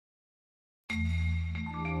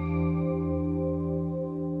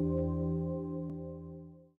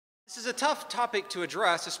This is a tough topic to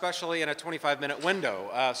address, especially in a 25-minute window.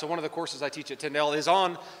 So one of the courses I teach at Tyndale is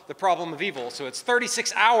on the problem of evil. So it's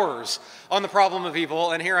 36 hours on the problem of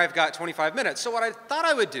evil, and here I've got 25 minutes. So what I thought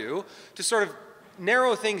I would do to sort of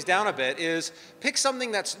narrow things down a bit is pick something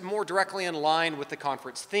that's more directly in line with the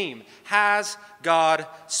conference theme. Has God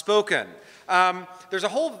spoken? There's a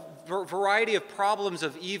whole variety of problems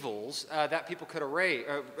of evils that people could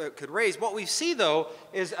raise. What we see, though,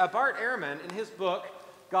 is Bart Ehrman, in his book,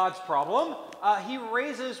 God's Problem, he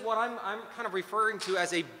raises what I'm kind of referring to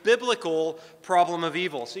as a biblical problem of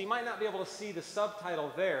evil. So you might not be able to see the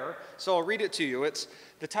subtitle there, so I'll read it to you.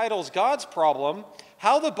 The title is God's Problem,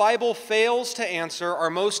 How the Bible Fails to Answer Our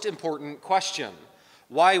Most Important Question,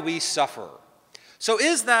 Why We Suffer. So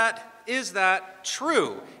is that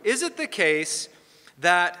true? Is it the case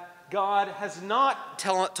that God has not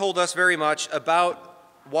told us very much about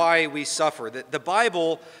why we suffer, that the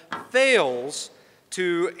Bible fails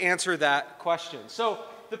to answer that question? So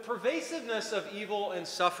the pervasiveness of evil and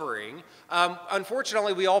suffering,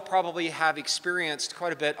 unfortunately, we all probably have experienced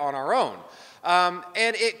quite a bit on our own.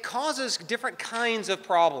 And it causes different kinds of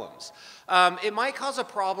problems. It might cause a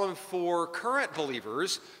problem for current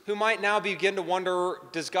believers who might now begin to wonder,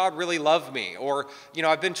 does God really love me? Or,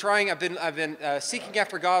 I've been seeking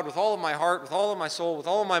after God with all of my heart, with all of my soul, with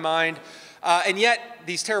all of my mind, and yet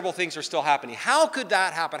these terrible things are still happening. How could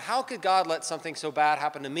that happen? How could God let something so bad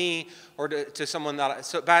happen to me, or to someone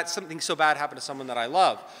something so bad happen to someone that I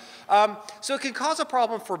love? So it can cause a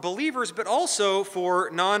problem for believers, but also for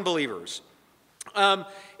non-believers.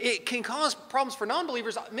 It can cause problems for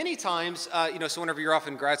non-believers many times. So whenever you're off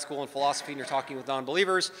in grad school in philosophy and you're talking with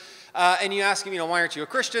non-believers, and you ask them, why aren't you a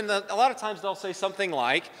Christian? A lot of times they'll say something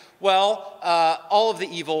like, well, all of the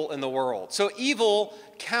evil in the world. So evil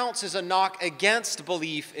counts as a knock against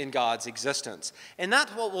belief in God's existence. And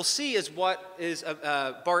that's what we'll see is what is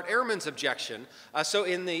Bart Ehrman's objection. So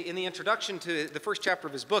in the introduction to the first chapter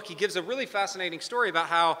of his book, he gives a really fascinating story about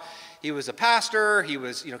how he was a pastor. He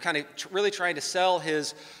was, really trying to sell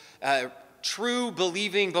his true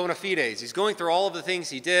believing bona fides. He's going through all of the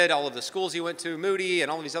things he did, all of the schools he went to, Moody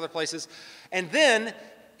and all of these other places. And then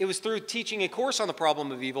it was through teaching a course on the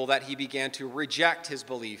problem of evil that he began to reject his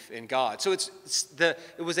belief in God. So it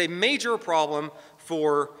was a major problem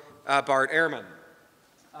for Bart Ehrman.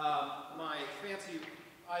 My fancy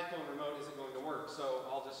iPhone remote isn't going to work, so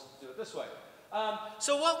I'll just do it this way.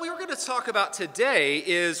 So what we were going to talk about today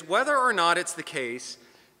is whether or not it's the case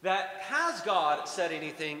that has God said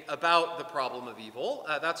anything about the problem of evil.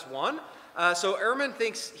 That's one. So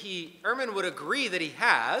Ehrman would agree that he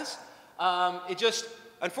has.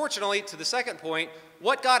 Unfortunately, to the second point,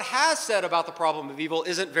 what God has said about the problem of evil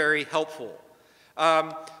isn't very helpful.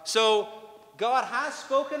 So God has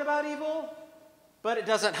spoken about evil, but it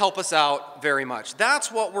doesn't help us out very much.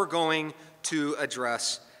 That's what we're going to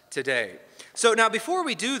address today. So now before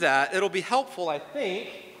we do that, it'll be helpful, I think,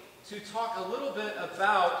 to talk a little bit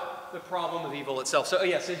about the problem of evil itself. So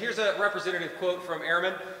here's a representative quote from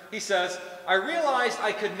Ehrman. He says, "I realized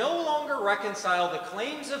I could no longer reconcile the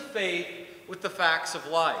claims of faith with the facts of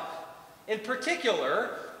life. In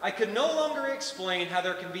particular, I could no longer explain how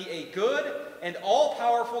there can be a good and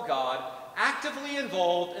all-powerful God actively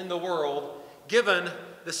involved in the world given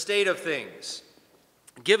the state of things."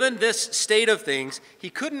 Given this state of things, he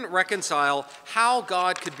couldn't reconcile how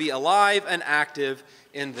God could be alive and active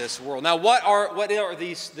in this world. Now, what are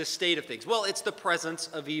this state of things? Well, it's the presence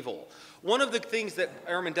of evil. One of the things that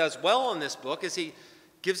Ehrman does well in this book is he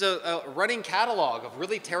gives a running catalog of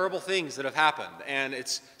really terrible things that have happened, and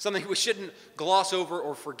it's something we shouldn't gloss over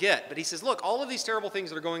or forget. But he says, look, all of these terrible things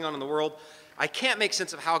that are going on in the world, I can't make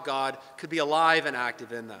sense of how God could be alive and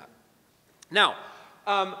active in that. Now,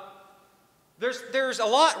 There's a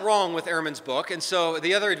lot wrong with Ehrman's book, and so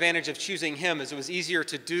the other advantage of choosing him is it was easier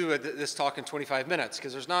to do this talk in 25 minutes,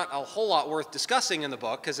 because there's not a whole lot worth discussing in the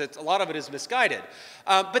book, because a lot of it is misguided.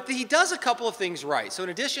 But he does a couple of things right. So in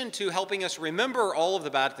addition to helping us remember all of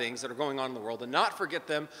the bad things that are going on in the world and not forget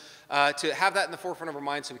them, to have that in the forefront of our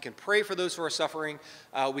mind so we can pray for those who are suffering,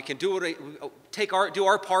 we can do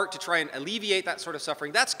our part to try and alleviate that sort of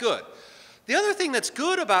suffering, that's good. The other thing that's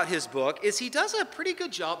good about his book is he does a pretty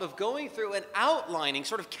good job of going through and outlining,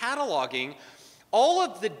 sort of cataloging, all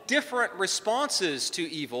of the different responses to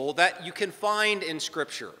evil that you can find in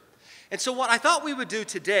Scripture. And so what I thought we would do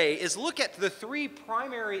today is look at the three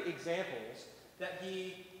primary examples that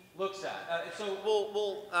he looks at. So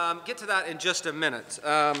we'll get to that in just a minute.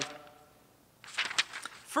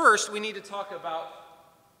 First, we need to talk about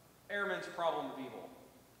Ehrman's problem of evil.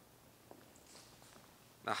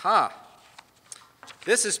 Aha.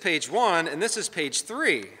 This is page 1, and this is page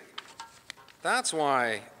 3. That's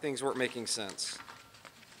why things weren't making sense.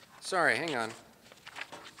 Sorry, hang on.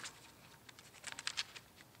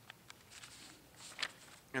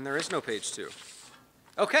 And there is no page 2.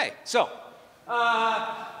 Okay, so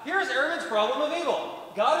here's Ehrman's problem of evil.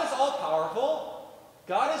 God is all-powerful,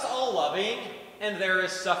 God is all-loving, and there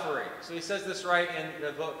is suffering. So he says this right in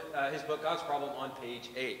the book, his book, God's Problem, on page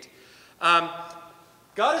 8.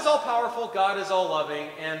 God is all-powerful, God is all-loving,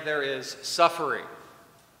 and there is suffering.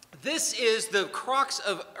 This is the crux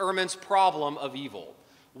of Ehrman's problem of evil.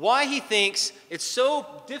 Why he thinks it's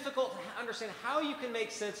so difficult to understand how you can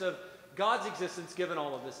make sense of God's existence given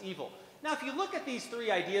all of this evil. Now, if you look at these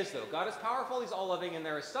 3 ideas, though, God is powerful, he's all-loving, and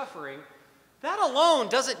there is suffering, that alone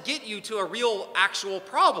doesn't get you to a real, actual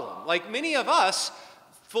problem. Like many of us,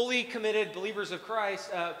 fully committed believers of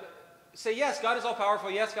Christ, say, yes, God is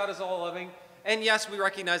all-powerful, yes, God is all-loving, and yes, we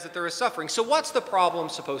recognize that there is suffering. So what's the problem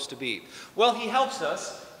supposed to be? Well, he helps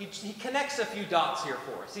us. He connects a few dots here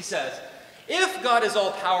for us. He says, if God is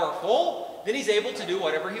all-powerful, then he's able to do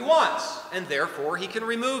whatever he wants, and therefore he can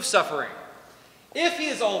remove suffering. If he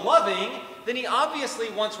is all-loving, then he obviously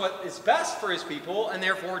wants what is best for his people, and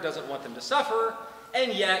therefore doesn't want them to suffer,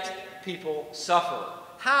 and yet people suffer.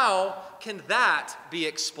 How can that be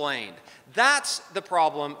explained? That's the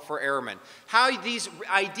problem for Ehrman. How these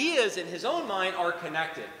ideas in his own mind are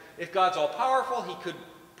connected. If God's all-powerful, he could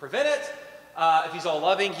prevent it. If he's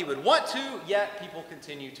all-loving, he would want to, yet people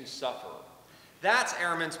continue to suffer. That's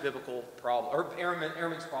Ehrman's biblical problem, or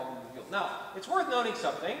Ehrman's problem of evil. Now, it's worth noting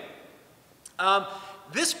something.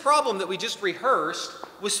 This problem that we just rehearsed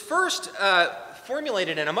was first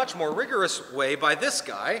formulated in a much more rigorous way by this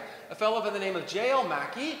guy, a fellow by the name of J.L.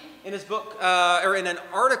 Mackie, in his book, or in an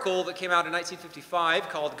article that came out in 1955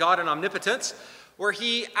 called God and Omnipotence, where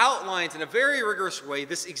he outlines in a very rigorous way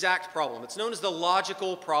this exact problem. It's known as the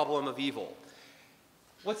logical problem of evil.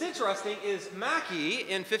 What's interesting is Mackie,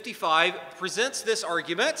 in 55, presents this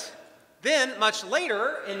argument. Then, much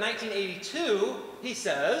later, in 1982, he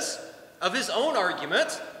says, of his own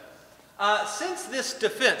argument, since this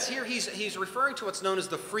defense, here he's referring to what's known as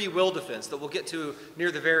the free will defense that we'll get to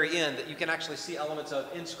near the very end, that you can actually see elements of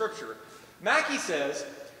in Scripture. Mackie says,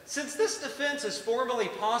 since this defense is formally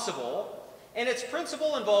possible, and its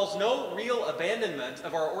principle involves no real abandonment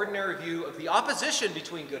of our ordinary view of the opposition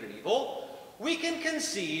between good and evil, we can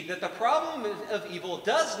concede that the problem of evil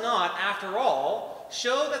does not, after all,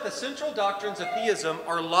 show that the central doctrines of theism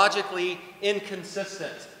are logically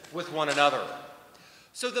inconsistent with one another.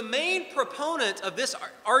 So the main proponent of this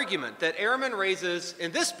argument that Ehrman raises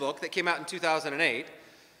in this book that came out in 2008,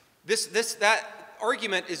 that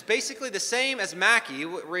argument is basically the same as Mackie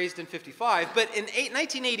raised in 55, but in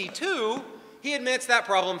 1982, he admits that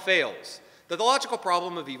problem fails, that the logical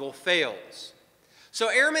problem of evil fails. So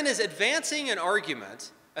Ehrman is advancing an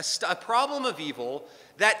argument, a problem of evil,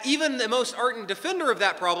 that even the most ardent defender of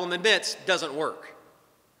that problem admits doesn't work.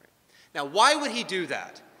 Now, why would he do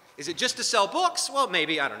that? Is it just to sell books? Well,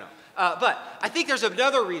 maybe, I don't know. But I think there's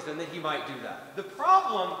another reason that he might do that. The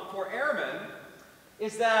problem for Ehrman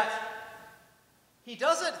is that he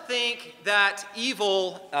doesn't think that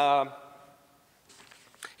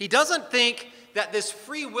that this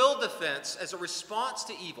free will defense as a response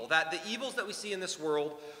to evil, that the evils that we see in this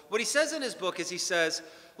world, what he says in his book is he says,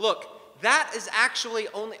 look, that is actually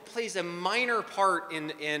only plays a minor part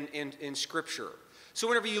in Scripture. So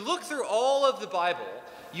whenever you look through all of the Bible,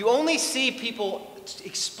 you only see people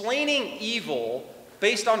explaining evil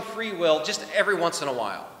based on free will just every once in a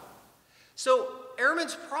while. So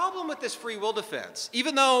Ehrman's problem with this free will defense,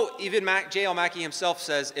 even though J.L. Mackie himself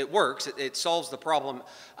says it works, it solves the problem,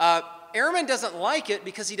 Ehrman doesn't like it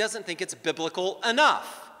because he doesn't think it's biblical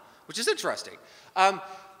enough, which is interesting.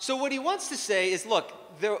 So what he wants to say is, look,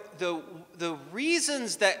 the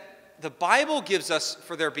reasons that the Bible gives us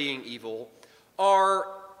for there being evil are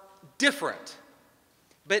different.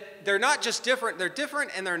 But they're not just different, they're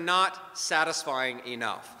different and they're not satisfying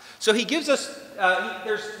enough. So he gives us,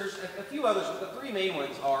 there's a few others, but the 3 main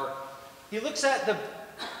ones are, he looks at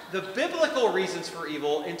the biblical reasons for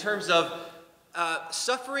evil in terms of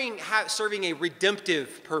suffering serving a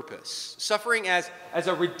redemptive purpose, suffering as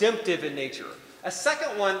a redemptive in nature. A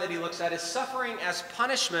second one that he looks at is suffering as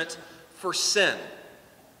punishment for sin.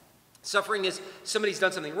 Suffering is somebody's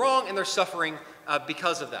done something wrong and they're suffering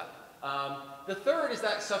because of that. The third is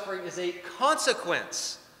that suffering is a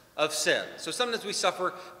consequence of sin. So sometimes we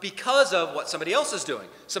suffer because of what somebody else is doing,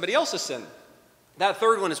 somebody else's sin. That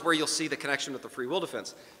third one is where you'll see the connection with the free will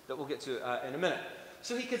defense that we'll get to in a minute.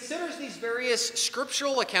 So he considers these various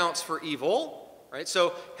scriptural accounts for evil, right?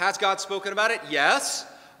 So has God spoken about it? Yes.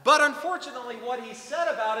 But unfortunately, what he said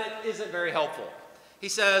about it isn't very helpful. He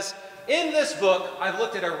says, In this book, I've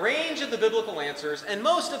looked at a range of the biblical answers, and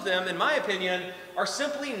most of them, in my opinion, are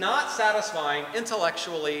simply not satisfying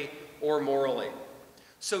intellectually or morally.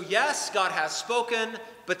 So yes, God has spoken,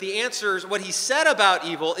 but the answers, what he said about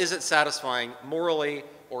evil, isn't satisfying morally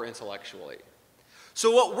or intellectually.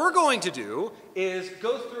 So what we're going to do is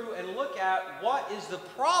go through and look at what is the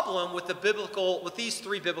problem with these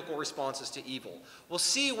three biblical responses to evil. We'll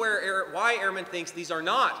see why Ehrman thinks these are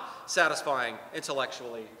not satisfying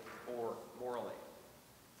intellectually or morally.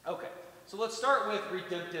 Okay, so let's start with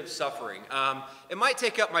redemptive suffering. It might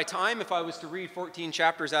take up my time if I was to read 14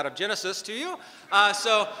 chapters out of Genesis to you,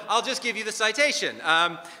 so I'll just give you the citation.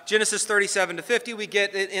 Genesis 37 to 50, we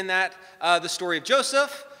get in that the story of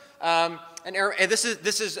Joseph. And this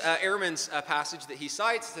is Ehrman's passage that he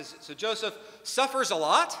cites. So Joseph suffers a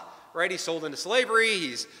lot, right? He's sold into slavery,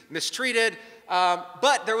 he's mistreated,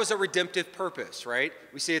 but there was a redemptive purpose, right?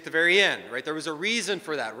 We see at the very end, right? There was a reason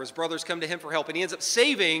for that, where his brothers come to him for help, and he ends up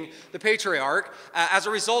saving the patriarch as a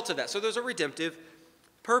result of that. So there's a redemptive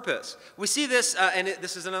purpose. We see this,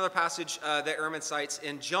 this is another passage that Ehrman cites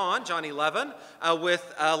in John 11,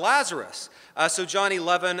 with Lazarus. So John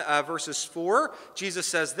 11, verses 4, Jesus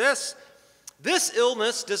says this, "This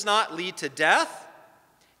illness does not lead to death.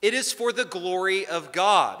 It is for the glory of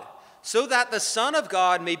God, so that the Son of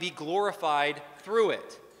God may be glorified through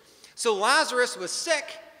it." So Lazarus was sick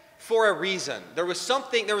for a reason. There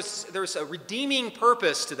was a redeeming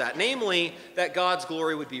purpose to that, namely that God's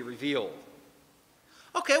glory would be revealed.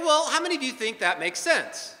 Okay, well, how many of you think that makes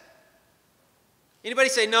sense? Anybody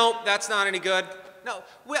say, no, that's not any good? No.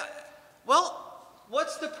 Well,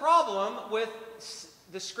 what's the problem with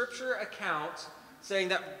the scripture account saying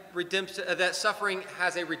that suffering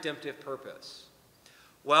has a redemptive purpose?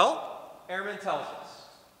 Well, Ehrman tells us.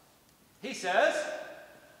 He says,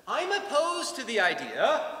 I'm opposed to the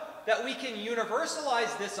idea that we can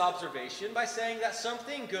universalize this observation by saying that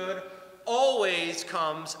something good always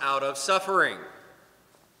comes out of suffering.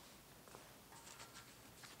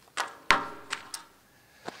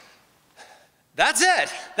 That's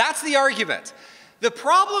it. That's the argument. The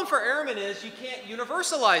problem for Ehrman is you can't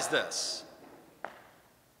universalize this.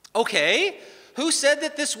 Okay, who said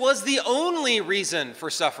that this was the only reason for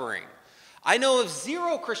suffering? I know of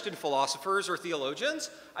zero Christian philosophers or theologians.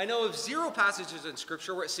 I know of zero passages in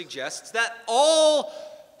Scripture where it suggests that all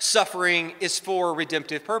suffering is for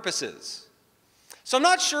redemptive purposes. So I'm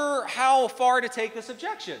not sure how far to take this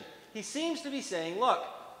objection. He seems to be saying, look,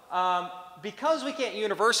 because we can't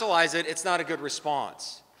universalize it, it's not a good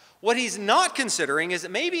response. What he's not considering is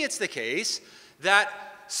that maybe it's the case that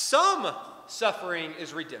some suffering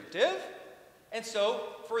is redemptive, and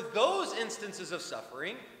so for those instances of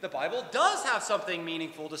suffering, the Bible does have something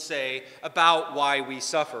meaningful to say about why we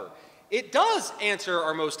suffer. It does answer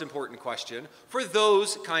our most important question for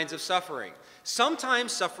those kinds of suffering.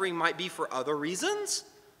 Sometimes suffering might be for other reasons,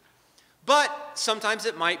 but sometimes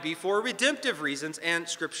it might be for redemptive reasons, and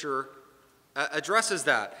Scripture addresses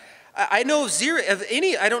that. I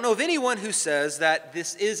don't know of anyone who says that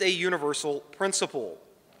this is a universal principle.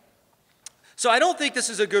 So I don't think this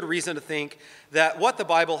is a good reason to think that what the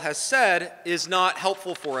Bible has said is not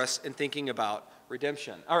helpful for us in thinking about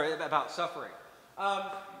redemption, or about suffering.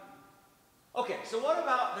 Okay, so what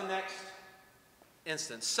about the next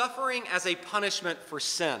instance? Suffering as a punishment for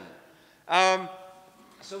sin.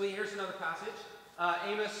 Here's another passage.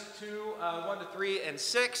 Amos 2, 1 to 3 and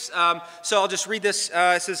 6. So I'll just read this.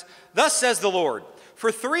 It says, "Thus says the Lord,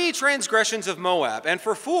 for 3 transgressions of Moab, and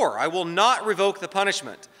for 4 I will not revoke the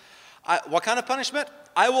punishment." What kind of punishment?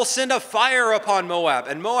 "I will send a fire upon Moab,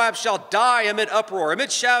 and Moab shall die amid uproar,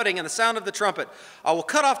 amid shouting and the sound of the trumpet. I will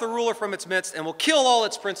cut off the ruler from its midst, and will kill all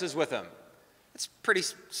its princes with him." It's pretty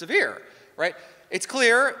severe, right? It's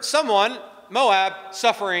clear, Moab,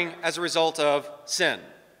 suffering as a result of sin.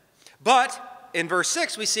 But in verse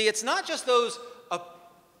 6, we see it's not just those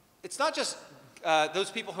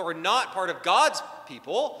people who are not part of God's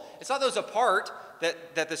people. It's not those apart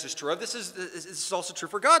that this is true of. This is also true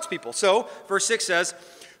for God's people. So, verse 6 says,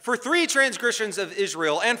 "For 3 transgressions of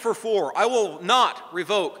Israel, and for 4, I will not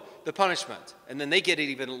revoke the punishment." And then they get an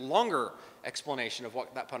even longer explanation of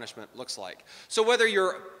what that punishment looks like. So whether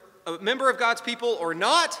you're a member of God's people or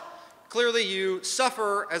not, clearly you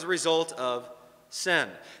suffer as a result of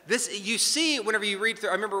sin. This you see whenever you read through.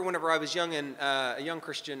 I remember whenever I was young and a young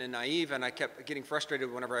Christian and naive, and I kept getting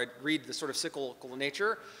frustrated whenever I'd read the sort of cyclical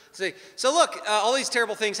nature. So look, all these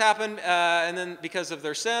terrible things happen, and then because of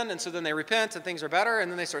their sin, and so then they repent and things are better,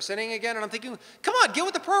 and then they start sinning again. And I'm thinking, come on, get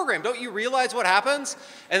with the program. Don't you realize what happens?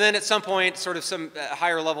 And then at some point, sort of some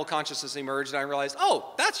higher level consciousness emerged, and I realized,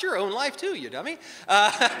 oh, that's your own life too, you dummy.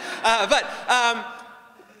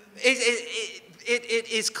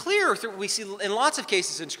 It is clear, we see in lots of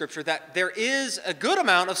cases in Scripture, that there is a good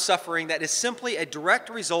amount of suffering that is simply a direct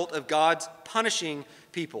result of God's punishing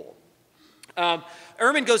people.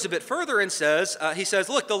 Ehrman goes a bit further and says,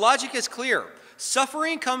 look, the logic is clear.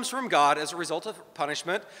 Suffering comes from God as a result of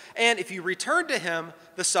punishment, and if you return to him,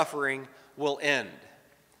 the suffering will end.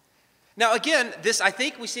 Now again, I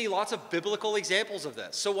think we see lots of biblical examples of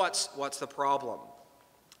this. So what's the problem?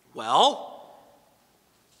 Well,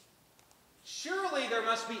 surely there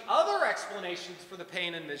must be other explanations for the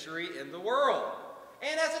pain and misery in the world.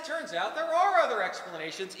 And as it turns out, there are other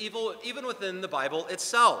explanations, even within the Bible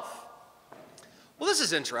itself. Well, this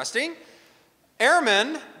is interesting.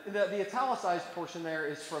 Ehrman, the italicized portion there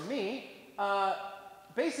is from me,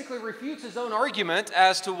 basically refutes his own argument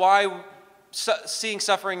as to why seeing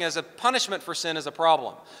suffering as a punishment for sin is a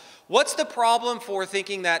problem. What's the problem for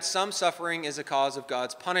thinking that some suffering is a cause of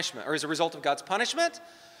God's punishment, or is a result of God's punishment?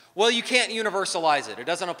 Well, you can't universalize it. It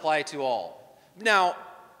doesn't apply to all. Now,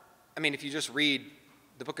 I mean, if you just read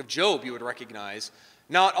the book of Job, you would recognize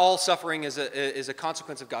not all suffering is a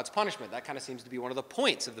consequence of God's punishment. That kind of seems to be one of the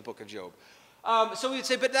points of the book of Job. So we would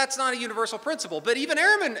say, but that's not a universal principle. But even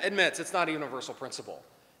Ehrman admits it's not a universal principle.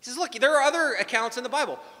 He says, look, there are other accounts in the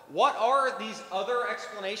Bible. What are these other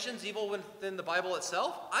explanations, even within the Bible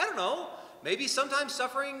itself? I don't know. Maybe sometimes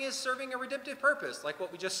suffering is serving a redemptive purpose, like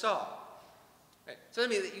what we just saw. Right? So I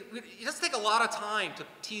mean, it doesn't take a lot of time to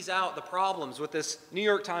tease out the problems with this New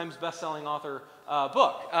York Times bestselling author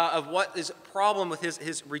book of what is a problem with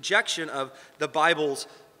his rejection of the Bible's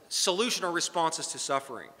solution or responses to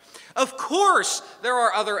suffering. Of course, there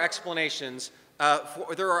are other explanations.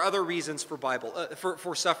 There are other reasons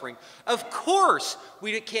for suffering. Of course,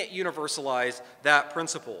 we can't universalize that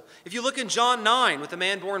principle. If you look in John 9 with the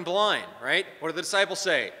man born blind, right? What do the disciples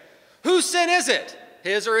say? Whose sin is it?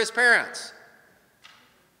 His or his parents?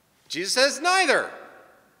 Jesus says neither.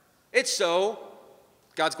 It's so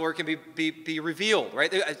God's glory can be revealed,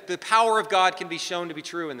 right? The power of God can be shown to be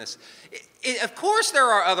true in this. Of course, there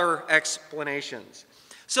are other explanations.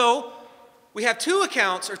 So we have two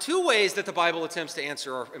accounts, or two ways that the Bible attempts to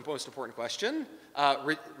answer our most important question,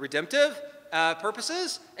 redemptive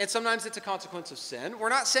purposes, and sometimes it's a consequence of sin. We're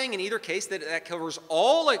not saying in either case that covers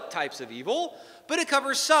all types of evil, but it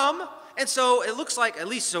covers some, and so it looks like, at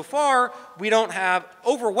least so far, we don't have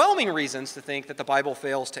overwhelming reasons to think that the Bible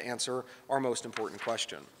fails to answer our most important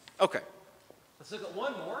question. Okay, let's look at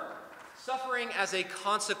one more. Suffering as a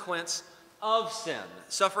consequence of sin.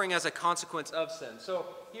 Suffering as a consequence of sin. So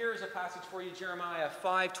here's a passage for you, Jeremiah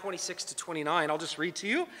 5:26-29. I'll just read to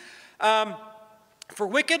you. For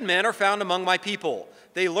wicked men are found among my people.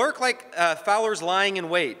 They lurk like fowlers lying in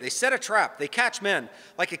wait. They set a trap. They catch men.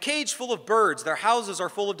 Like a cage full of birds, their houses are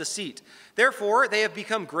full of deceit. Therefore, they have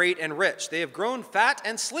become great and rich. They have grown fat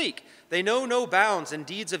and sleek. They know no bounds in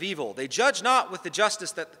deeds of evil. They judge not with the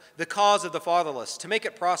justice that the cause of the fatherless, to make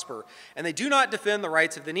it prosper. And they do not defend the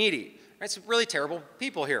rights of the needy. Right, some really terrible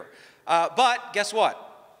people here. But guess what?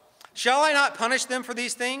 Shall I not punish them for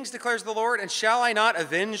these things, declares the Lord, and shall I not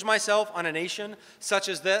avenge myself on a nation such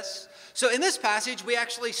as this? So in this passage, we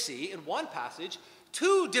actually see, in one passage,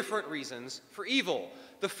 two different reasons for evil.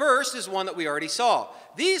 The first is one that we already saw.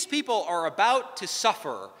 These people are about to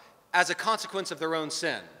suffer as a consequence of their own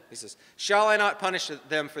sin. He says, shall I not punish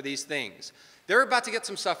them for these things? They're about to get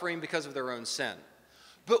some suffering because of their own sin.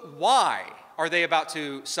 But why are they about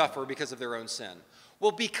to suffer because of their own sin?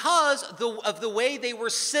 Well, because of the way they were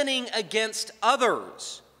sinning against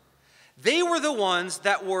others. They were the ones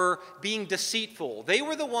that were being deceitful. They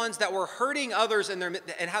were the ones that were hurting others.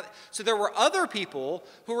 So there were other people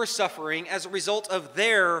who were suffering as a result of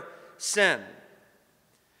their sin.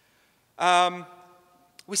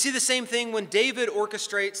 We see the same thing when David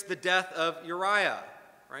orchestrates the death of Uriah.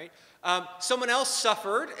 Right? Someone else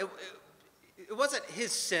suffered. It wasn't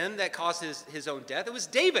his sin that caused his own death. It was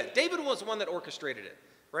David. David was the one that orchestrated it,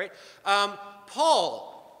 right?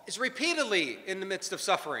 Paul is repeatedly in the midst of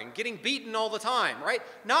suffering, getting beaten all the time, right?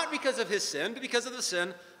 Not because of his sin, but because of the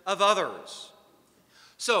sin of others.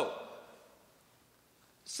 So,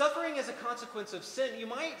 suffering as a consequence of sin, you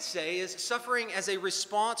might say, is suffering as a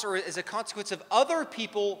response or as a consequence of other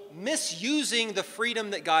people misusing the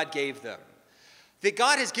freedom that God gave them. That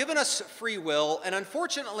God has given us free will, and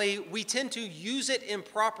unfortunately, we tend to use it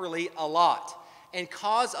improperly a lot and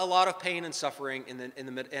cause a lot of pain and suffering in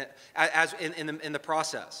the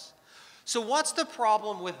process. So what's the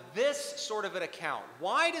problem with this sort of an account?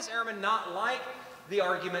 Why does Ehrman not like the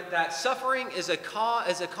argument that suffering is a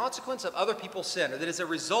consequence of other people's sin, or that is a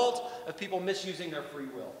result of people misusing their free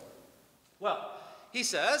will? Well, he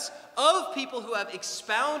says, of people who have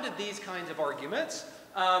expounded these kinds of arguments,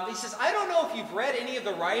 He says, I don't know if you've read any of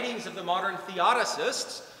the writings of the modern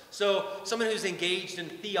theodicists. So someone who's engaged in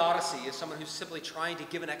theodicy is someone who's simply trying to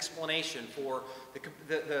give an explanation for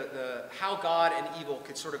how God and evil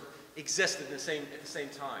could sort of exist at the same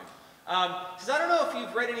time. He says, I don't know if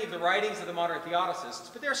you've read any of the writings of the modern theodicists,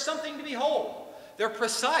 but there's something to behold. They're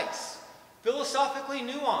precise, philosophically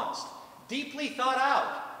nuanced, deeply thought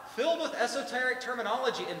out, filled with esoteric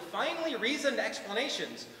terminology and finely reasoned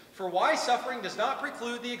explanations for why suffering does not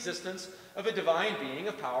preclude the existence of a divine being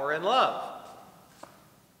of power and love.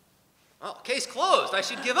 Well, case closed. I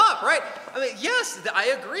should give up, right? I mean, yes, I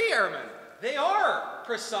agree, Ehrman. They are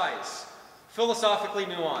precise, philosophically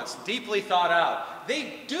nuanced, deeply thought out.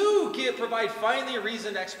 They do provide finely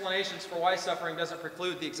reasoned explanations for why suffering doesn't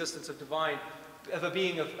preclude the existence of a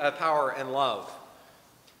being of power and love.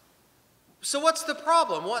 So what's the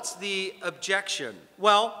problem? What's the objection?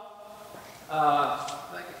 Well, did that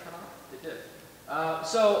get cut off?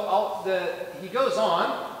 It did. He goes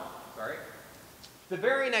on. Sorry. The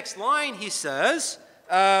very next line, he says,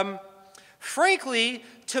 frankly,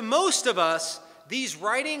 to most of us, these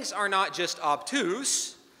writings are not just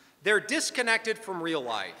obtuse, they're disconnected from real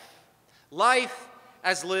life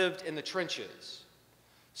as lived in the trenches.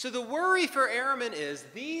 So the worry for Ehrman is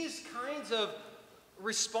these kinds of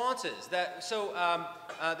responses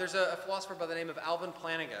there's a philosopher by the name of Alvin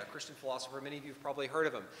Plantinga, a Christian philosopher. Many of you have probably heard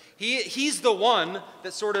of him. He's the one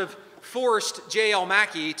that sort of forced J.L.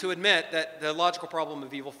 Mackie to admit that the logical problem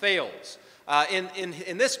of evil fails.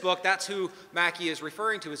 In this book, that's who Mackie is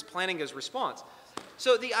referring to as Plantinga's response.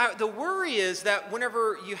 So the worry is that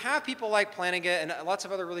whenever you have people like Plantinga and lots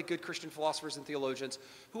of other really good Christian philosophers and theologians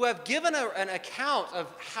who have given an account of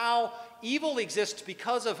how evil exists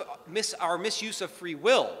because of our misuse of free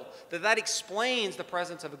will, that explains the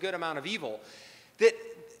presence of a good amount of evil, that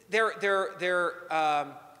they're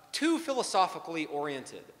too philosophically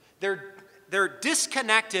oriented. They're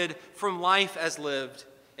disconnected from life as lived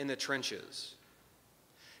in the trenches.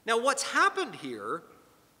 Now, what's happened here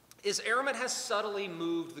is Ehrman has subtly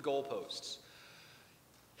moved the goalposts.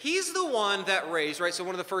 He's the one that raised, right, so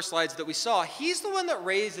one of the first slides that we saw, he's the one that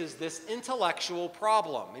raises this intellectual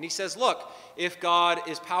problem. And he says, look, if God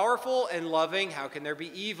is powerful and loving, how can there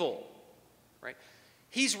be evil? Right?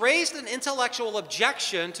 He's raised an intellectual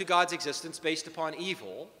objection to God's existence based upon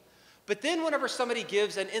evil. But then whenever somebody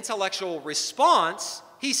gives an intellectual response,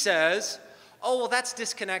 he says, oh, well, that's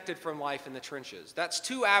disconnected from life in the trenches. That's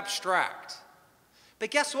too abstract. But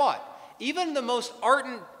guess what? Even the most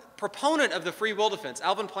ardent proponent of the free will defense,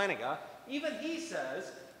 Alvin Plantinga, even he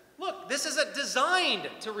says, look, this isn't designed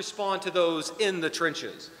to respond to those in the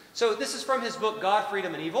trenches. So this is from his book, God,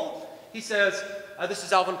 Freedom, and Evil. He says, this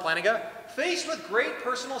is Alvin Plantinga, faced with great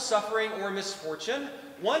personal suffering or misfortune,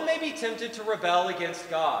 one may be tempted to rebel against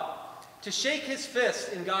God, to shake his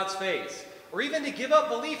fist in God's face, or even to give up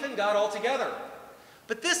belief in God altogether.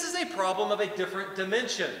 But this is a problem of a different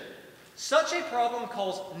dimension. Such a problem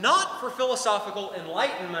calls not for philosophical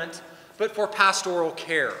enlightenment, but for pastoral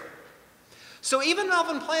care. So even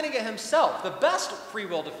Alvin Plantinga himself, the best free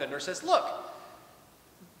will defender, says, look,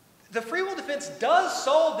 the free will defense does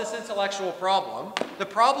solve this intellectual problem, the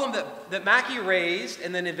problem that Mackie raised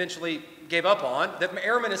and then eventually gave up on, that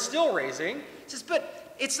Ehrman is still raising. He says,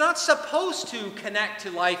 but it's not supposed to connect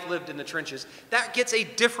to life lived in the trenches. That gets a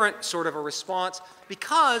different sort of a response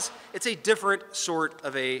because it's a different sort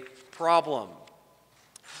of a problem.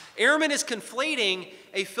 Ehrman is conflating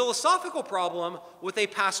a philosophical problem with a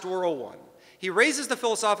pastoral one. He raises the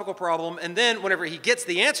philosophical problem, and then whenever he gets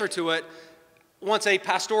the answer to it, wants a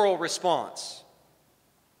pastoral response.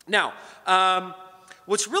 Now,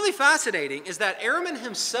 what's really fascinating is that Ehrman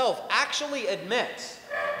himself actually admits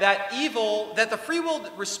that the free will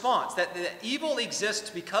response, that evil exists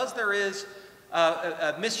because there is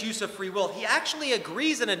a misuse of free will. He actually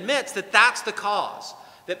agrees and admits that that's the cause.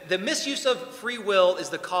 That the misuse of free will is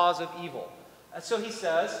the cause of evil. So he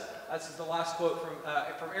says, this is the last quote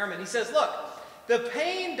from Ehrman, he says, look, the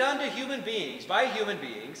pain done to human beings by human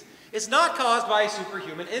beings is not caused by a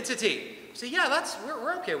superhuman entity. So yeah,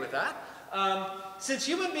 we're okay with that. Since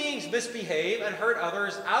human beings misbehave and hurt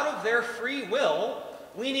others out of their free will,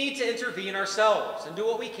 we need to intervene ourselves and do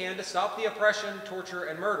what we can to stop the oppression, torture,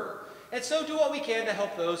 and murder. And so do what we can to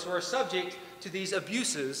help those who are subject to these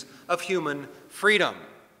abuses of human freedom.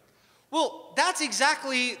 Well, that's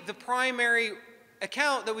exactly the primary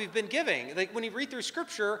account that we've been giving. Like when you read through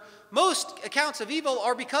Scripture, most accounts of evil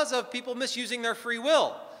are because of people misusing their free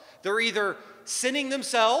will. They're either sinning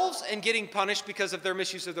themselves and getting punished because of their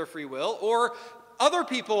misuse of their free will, or other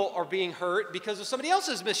people are being hurt because of somebody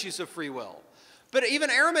else's misuse of free will. But even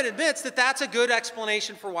Ehrman admits that that's a good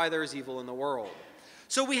explanation for why there is evil in the world.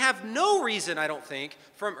 So we have no reason, I don't think,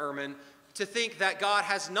 from Ehrman to think that God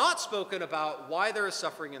has not spoken about why there is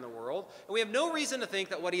suffering in the world, and we have no reason to think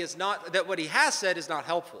that what he has said is not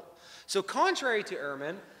helpful. So contrary to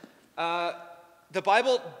Ehrman, the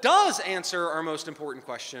Bible does answer our most important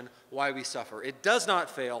question, why we suffer. It does not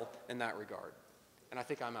fail in that regard. And I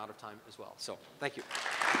think I'm out of time as well. So thank you.